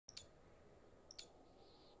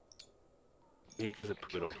He's a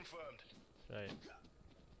poodle. Right.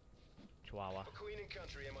 Chihuahua. Queen and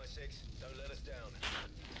country, MI6. Don't let us down.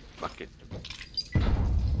 Fuck it.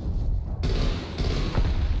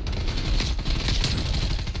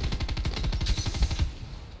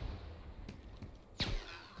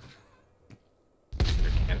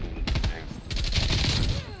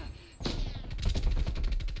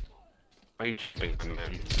 Why are you shooting him,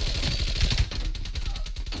 man?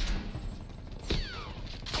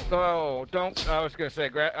 Oh, don't. I was gonna say,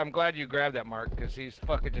 I'm glad you grabbed that, Mark, because he's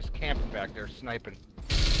fucking just camping back there, sniping.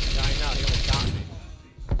 Yeah, I know, he almost got me.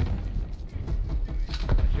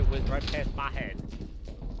 That shit whizzed right past my head.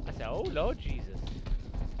 I said, oh Lord Jesus.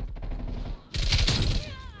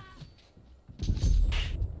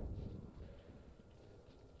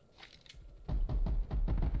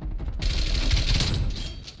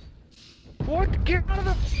 What? Get out of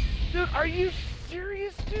the... Dude, are you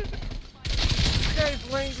serious, dude? This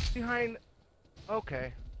guy's laying behind...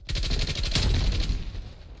 Okay.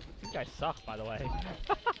 These guys suck, by the way.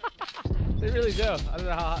 They really do. I don't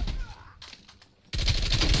know how...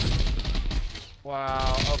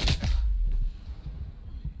 Wow, okay.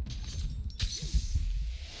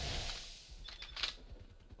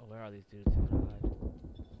 Oh, where are these dudes? Oh,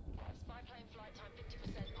 God.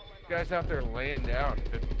 This guy's out there laying down,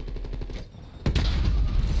 dude.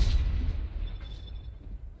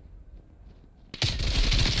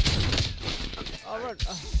 Oh, run!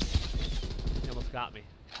 Oh. He almost got me.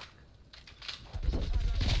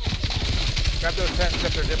 Grab those tents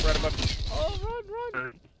up there, dip right above. Oh,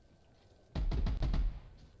 run!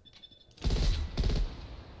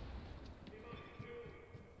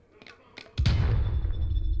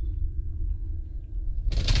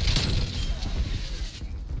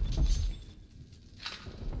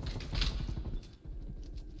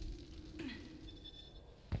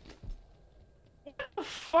 What the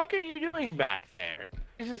fuck are you doing back there?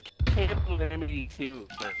 This is capital enemy too.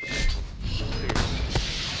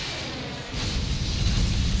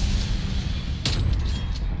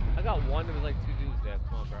 I got one, there was like two dudes there.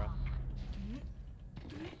 Come on, bro.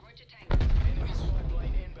 Enemy spy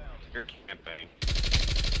plane inbound. You're camping.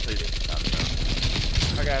 Please stop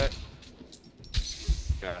now. I got it.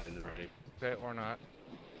 Got it already. Okay, or not.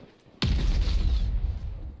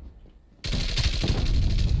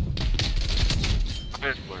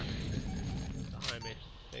 There's one. Behind me.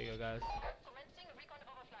 There you go, guys.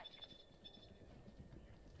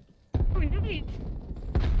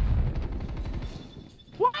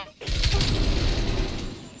 What?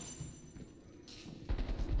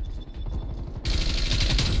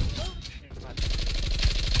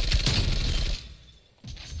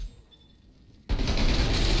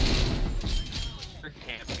 You're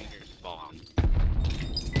camping your spawn.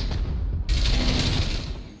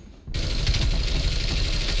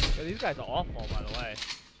 Yo, these guys are awful, by the way.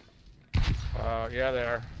 Yeah, they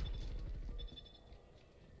are.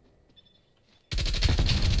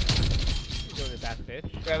 You doing it back, bitch?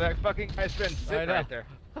 Yeah, that fucking guy's been sitting right there.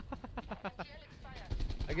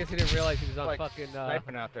 I guess he didn't realize he was on Like fucking,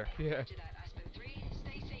 sniping out there. Yeah.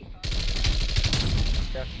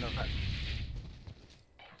 Guess not.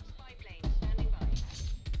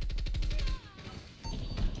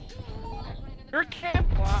 You're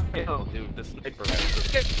camping. Oh, dude, the sniper.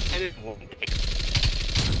 I didn't want it.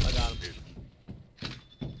 I got him.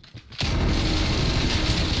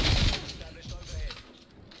 Established overhead.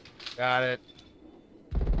 Got it.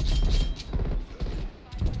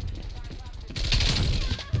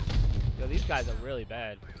 Yo, these guys are really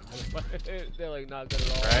bad. They're like not good at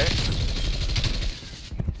all. Right?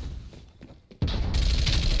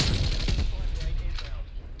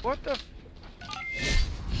 What the?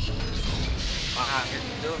 Ah, you're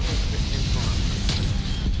still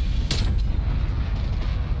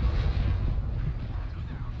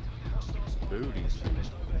booties.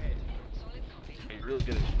 Established overhead. You're really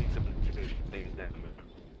good at shooting some of the things that move.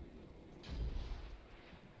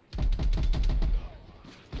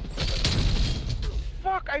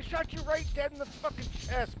 Fuck! I shot you right dead in the fucking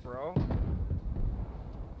chest, bro.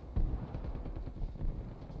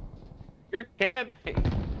 You're camping.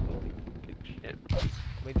 Holy shit.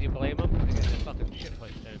 I mean, do you blame them? They get their fucking shit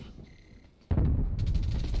pushed in.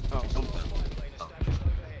 Oh, Spy plane established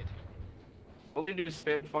overhead. what did you do to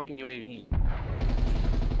spam fucking UAV?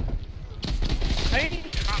 I ain't even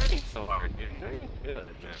trying so hard, dude. I ain't good at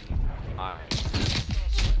it, man. Alright.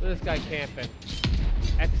 Look at this guy camping.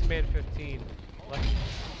 X-Man 15. What?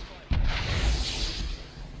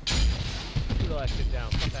 Put all that shit down.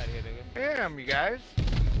 Fuck out of here, nigga. Damn, you guys.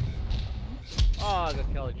 Oh, I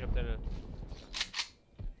got Kelly jumped in it.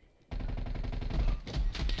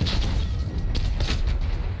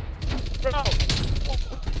 Bro,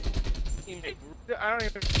 teammate. I don't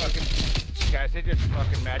even fucking... Guys, they just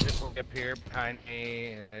fucking magically appear behind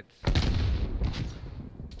me, and it's...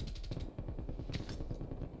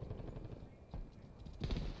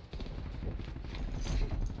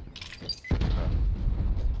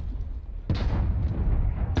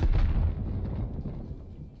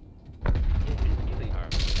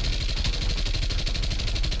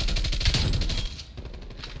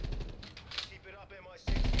 Keep it up, MI6.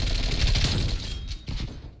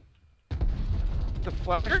 The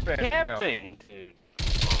flutter band. Camping, dude.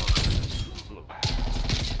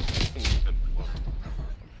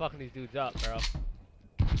 Fucking these dudes up, bro.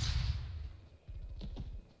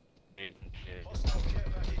 Hostile care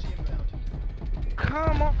package inbound.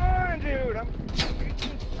 Come on, dude! I'm...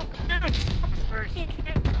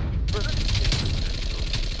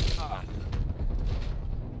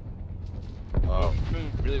 Oh,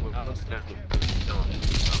 really? What was that?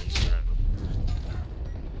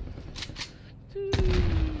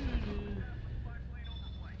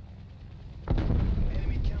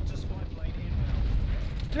 Enemy counter spy plane inbound.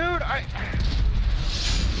 Dude,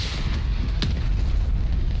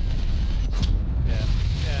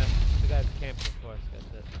 Yeah, the guy's camping, of course. That's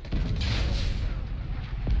it.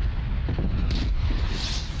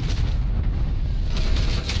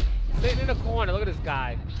 Sitting in a corner. Look at this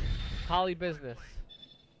guy. Holly business.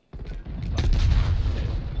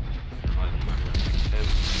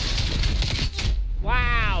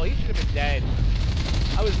 Wow, he should have been dead.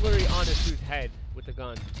 I was literally on this dude's head with the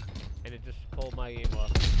gun, and it just pulled my aim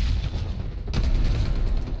off.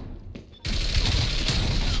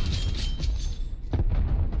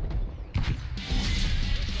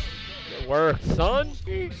 It worked, son.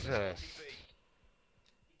 Jesus.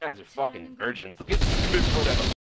 You guys are fucking virgins. Get